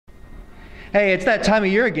Hey, it's that time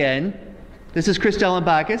of year again. This is Chris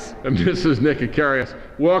Delampakis. And this is Nick Akarius.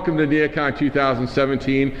 Welcome to Neocon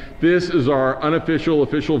 2017. This is our unofficial,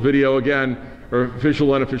 official video again, or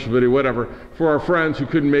official, unofficial video, whatever, for our friends who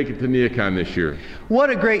couldn't make it to Neocon this year. What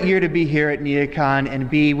a great year to be here at Neocon and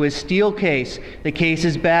be with Steelcase. The case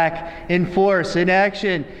is back in force, in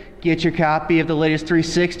action. Get your copy of the latest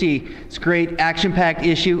 360. It's a great action-packed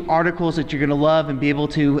issue, articles that you're going to love and be able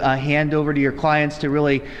to hand over to your clients to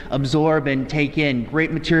really absorb and take in.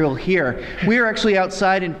 Great material here. We are actually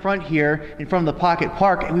outside in front here, in front of the Pocket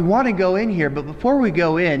Park, and we want to go in here, but before we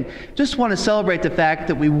go in, just want to celebrate the fact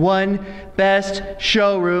that we won Best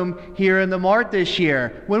Showroom here in the Mart this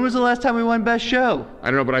year. When was the last time we won Best Show?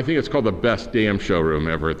 I don't know, but I think it's called the best damn showroom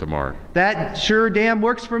ever at the Mart. That sure damn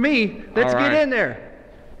works for me. Let's get in there.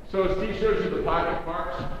 So as Steve shows you the Pocket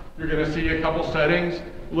Parks, you're going to see a couple settings.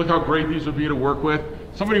 Look how great these would be to work with.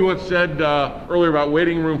 Somebody once said earlier about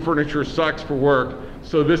waiting room furniture sucks for work,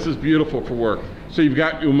 so this is beautiful for work. So you've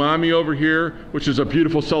got Umami over here, which is a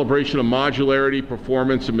beautiful celebration of modularity,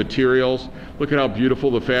 performance, and materials. Look at how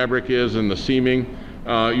beautiful the fabric is and the seaming.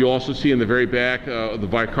 You also see in the very back the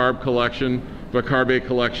Vicarbe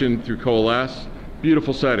collection through Coalesce.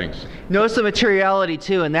 Beautiful settings. Notice the materiality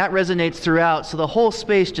too, and that resonates throughout, so the whole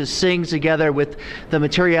space just sings together with the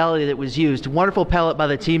materiality that was used. Wonderful palette by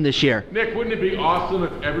the team this year. Nick, wouldn't it be awesome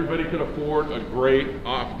if everybody could afford a great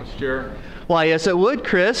office chair? Why, yes it would,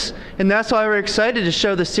 Chris, and that's why we're excited to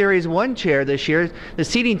show the Series 1 chair this year. The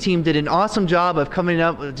seating team did an awesome job of coming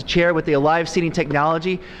up with a chair with the Alive seating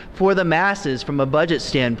technology for the masses from a budget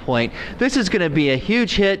standpoint. This is going to be a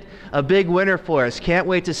huge hit, a big winner for us. Can't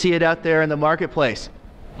wait to see it out there in the marketplace.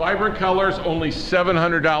 Vibrant colors, only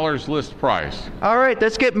 $700 list price. All right,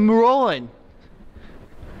 let's get rolling.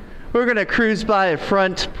 We're going to cruise by a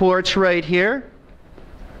front porch right here.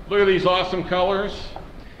 Look at these awesome colors.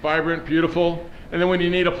 Vibrant, beautiful. And then when you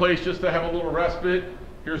need a place just to have a little respite,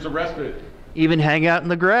 here's the respite. Even hang out in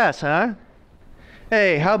the grass, huh?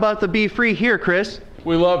 Hey, how about the Be Free here, Chris?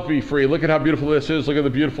 We love Be Free. Look at how beautiful this is. Look at the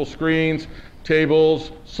beautiful screens, tables,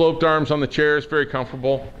 sloped arms on the chairs, very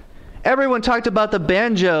comfortable. Everyone talked about the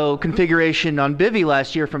banjo configuration on Bivy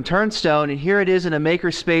last year from Turnstone, and here it is in a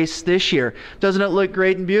makerspace this year. Doesn't it look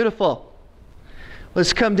great and beautiful?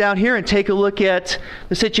 Let's come down here and take a look at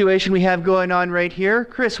the situation we have going on right here.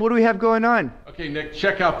 Chris, what do we have going on? Okay, Nick,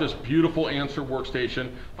 check out this beautiful Answer workstation.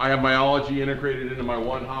 I have Myology integrated into my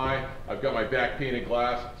One High. I've got my back painted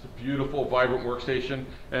glass. It's a beautiful, vibrant workstation.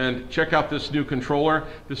 And check out this new controller.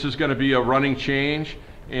 This is going to be a running change,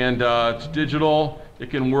 and it's digital. It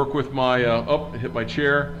can work with my, hit my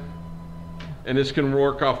chair. And this can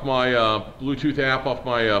work off my Bluetooth app off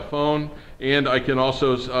my phone. And I can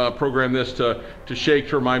also program this to shake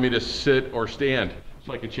to remind me to sit or stand,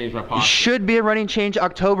 so I can change my posture. Should be a running change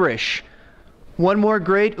October-ish. One more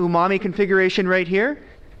great Umami configuration right here.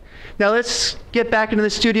 Now let's get back into the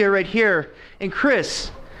studio right here. And Chris,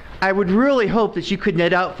 I would really hope that you could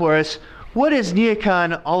net out for us, what is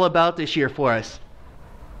Neocon all about this year for us?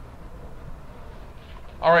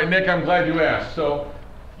 All right, Nick, I'm glad you asked. So,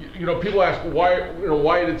 you know, people ask why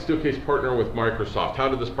did Steelcase partner with Microsoft? How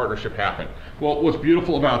did this partnership happen? Well, what's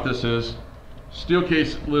beautiful about this is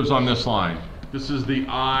Steelcase lives on this line. This is the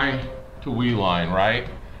I to we line, right?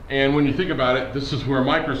 And when you think about it, this is where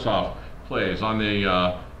Microsoft plays on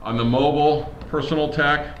the mobile personal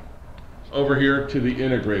tech over here to the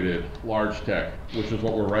integrated large tech, which is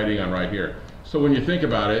what we're writing on right here. So when you think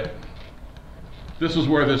about it, this is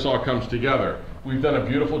where this all comes together. We've done a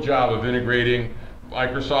beautiful job of integrating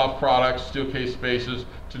Microsoft products, Steelcase spaces,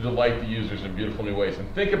 to delight the users in beautiful new ways.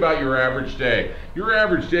 And think about your average day. Your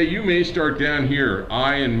average day, you may start down here,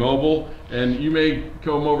 I in mobile, and you may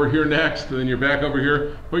come over here next, and then you're back over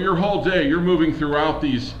here. But your whole day, you're moving throughout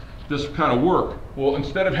this kind of work. Well,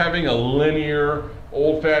 instead of having a linear,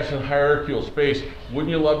 old-fashioned hierarchical space, wouldn't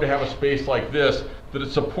you love to have a space like this that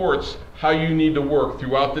it supports how you need to work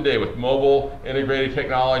throughout the day with mobile, integrated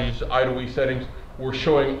technologies, I-to-we settings? We're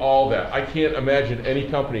showing all that. I can't imagine any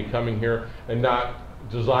company coming here and not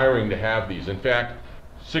desiring to have these. In fact,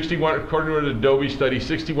 according to an Adobe study,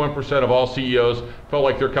 61% of all CEOs felt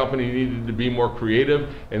like their company needed to be more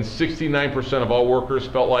creative, and 69% of all workers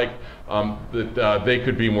felt like that they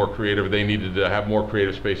could be more creative. They needed to have more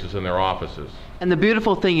creative spaces in their offices. And the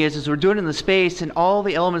beautiful thing is we're doing it in the space, and all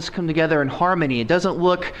the elements come together in harmony. It doesn't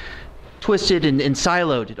look twisted and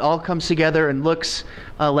siloed. It all comes together and looks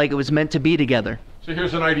like it was meant to be together. So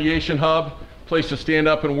here's an ideation hub, place to stand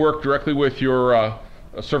up and work directly with your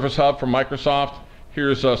Surface Hub from Microsoft.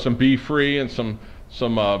 Here's some Be Free and some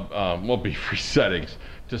Be Free settings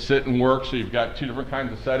to sit and work. So you've got two different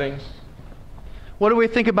kinds of settings. What do we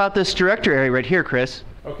think about this director area right here, Chris?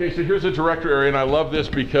 Okay, so here's a director area, and I love this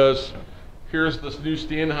because here's this new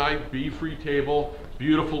stand height, bee-free table,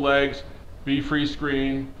 beautiful legs, bee-free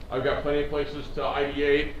screen. I've got plenty of places to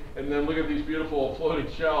ideate, and then look at these beautiful floating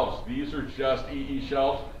shelves. These are just EE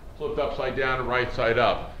shelves, flipped upside down and right side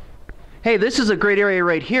up. Hey, this is a great area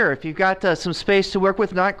right here. If you've got some space to work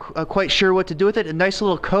with, not quite sure what to do with it, a nice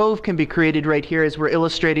little cove can be created right here as we're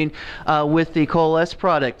illustrating with the Coalesce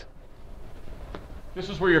product. This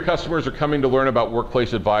is where your customers are coming to learn about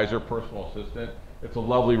Workplace Advisor, personal assistant. It's a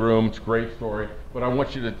lovely room, it's a great story, but I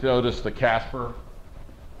want you to notice the Casper.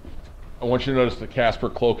 I want you to notice the Casper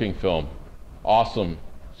cloaking film. Awesome.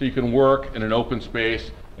 So you can work in an open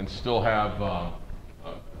space and still have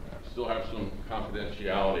some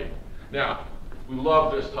confidentiality. Now, we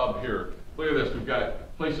love this hub here. Look at this, we've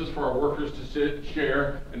got places for our workers to sit,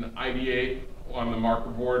 share, and ideate on the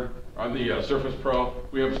marker board, on the Surface Pro.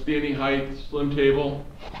 We have standing height, slim table.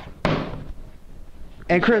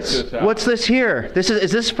 And Chris, what's this here?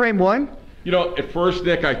 Is this frame 1? You know, at first,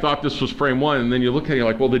 Nick, I thought this was frame 1, and then you look at it, you're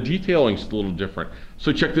like, well, the detailing's a little different.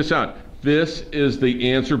 So check this out. This is the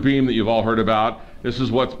answer beam that you've all heard about. This is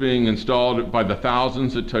what's being installed by the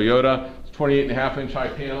thousands at Toyota. It's 28.5-inch high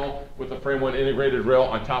panel with a frame 1 integrated rail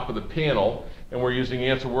on top of the panel. And we're using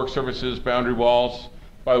answer work surfaces, boundary walls.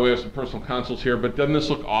 By the way, I have some personal consoles here, but doesn't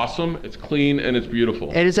this look awesome? It's clean and it's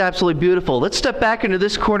beautiful. It is absolutely beautiful. Let's step back into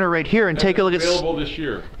this corner right here and take a look at... It's available this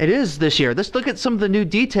year. It is this year. Let's look at some of the new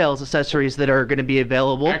details accessories that are going to be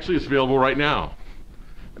available. Actually, it's available right now,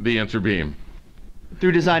 the answer beam.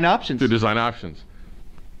 Through Design Options. Through Design Options.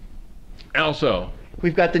 Also,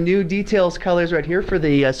 we've got the new details colors right here for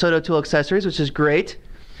the Soto Tool accessories, which is great.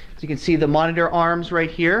 So you can see the monitor arms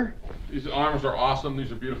right here. These arms are awesome.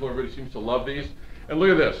 These are beautiful. Everybody seems to love these. And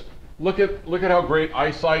look at this. Look at how great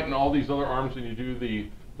eyesight and all these other arms, when you do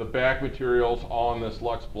the back materials all in this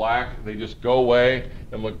Lux Black, they just go away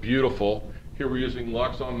and look beautiful. Here we're using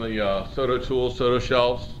Lux on the Soto tools, Soto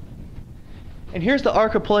shelves. And here's the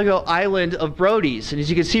archipelago island of Brodies. And as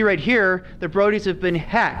you can see right here, the Brodies have been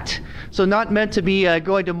hacked. So not meant to be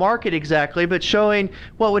going to market exactly, but showing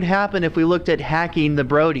what would happen if we looked at hacking the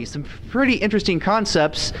Brodies. Some pretty interesting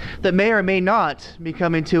concepts that may or may not be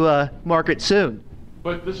coming to market soon.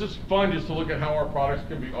 But this is fun just to look at how our products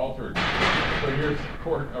can be altered. So here's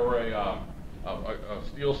a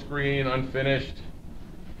steel screen, unfinished.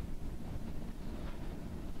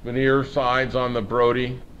 Veneer sides on the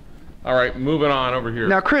Brody. All right, moving on over here.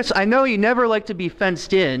 Now, Chris, I know you never like to be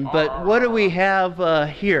fenced in, but what do we have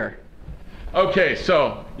here? Okay,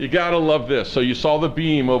 so you gotta love this. So you saw the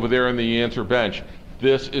beam over there in the answer bench.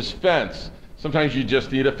 This is fence. Sometimes you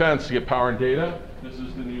just need a fence to get power and data. This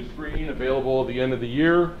is the new screen available at the end of the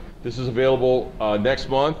year. This is available next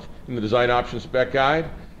month in the Design Options Spec Guide.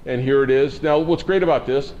 And here it is. Now, what's great about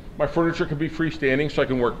this, my furniture can be freestanding, so I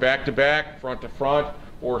can work back to back, front to front,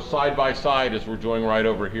 or side by side as we're doing right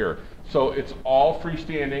over here. So it's all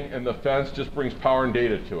freestanding, and the fence just brings power and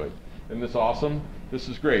data to it. Isn't this awesome? This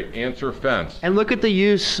is great. Answer fence. And look at the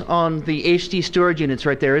use on the HD storage units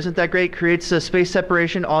right there. Isn't that great? Creates a space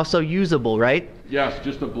separation, also usable, right? Yes,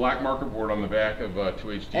 just a black marker board on the back of two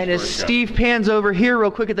HD And as Steve pans over here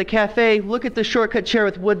real quick at the cafe, look at the shortcut chair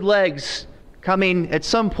with wood legs coming at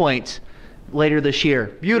some point later this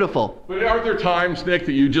year. Beautiful. But aren't there times, Nick,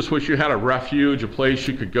 that you just wish you had a refuge, a place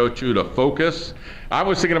you could go to focus? I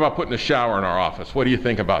was thinking about putting a shower in our office. What do you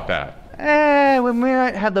think about that? We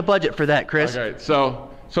might have the budget for that, Chris. Okay, so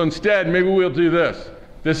instead, maybe we'll do this.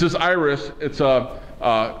 This is Iris. It's a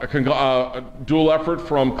dual effort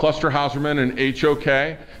from Cluster Hauserman and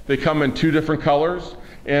HOK. They come in 2 different colors,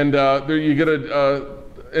 and there you get a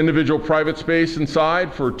individual private space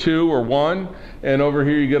inside for 2 or 1, and over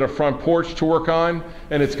here you get a front porch to work on,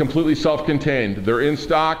 and it's completely self-contained. They're in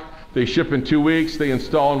stock. They ship in 2 weeks. They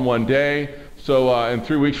install in 1 day. So in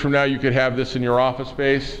 3 weeks from now, you could have this in your office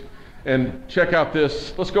space. And check out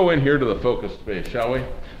this. Let's go in here to the focus space, shall we?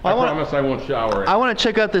 I promise I won't shower. I want to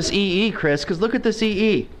check out this EE, Chris, because look at this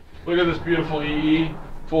EE. Look at this beautiful EE,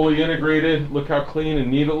 fully integrated. Look how clean and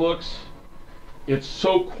neat it looks. It's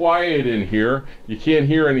so quiet in here. You can't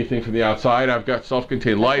hear anything from the outside. I've got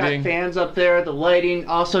self-contained lighting. I've got fans up there. The lighting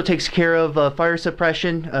also takes care of fire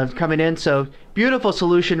suppression coming in. So beautiful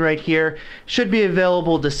solution right here. Should be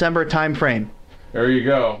available December timeframe. There you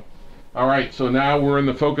go. All right, so now we're in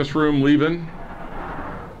the focus room leaving.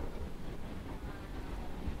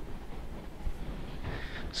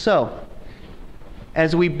 So,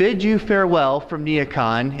 as we bid you farewell from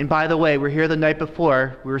Neocon, and by the way, we're here the night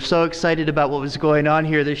before. We were so excited about what was going on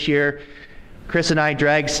here this year. Chris and I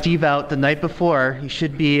dragged Steve out the night before. He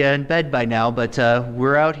should be in bed by now, but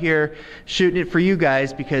we're out here shooting it for you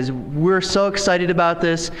guys because we're so excited about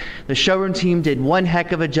this. The showroom team did one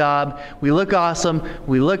heck of a job. We look awesome.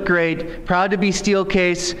 We look great. Proud to be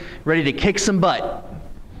Steelcase, ready to kick some butt.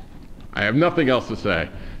 I have nothing else to say.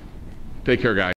 Take care, guys.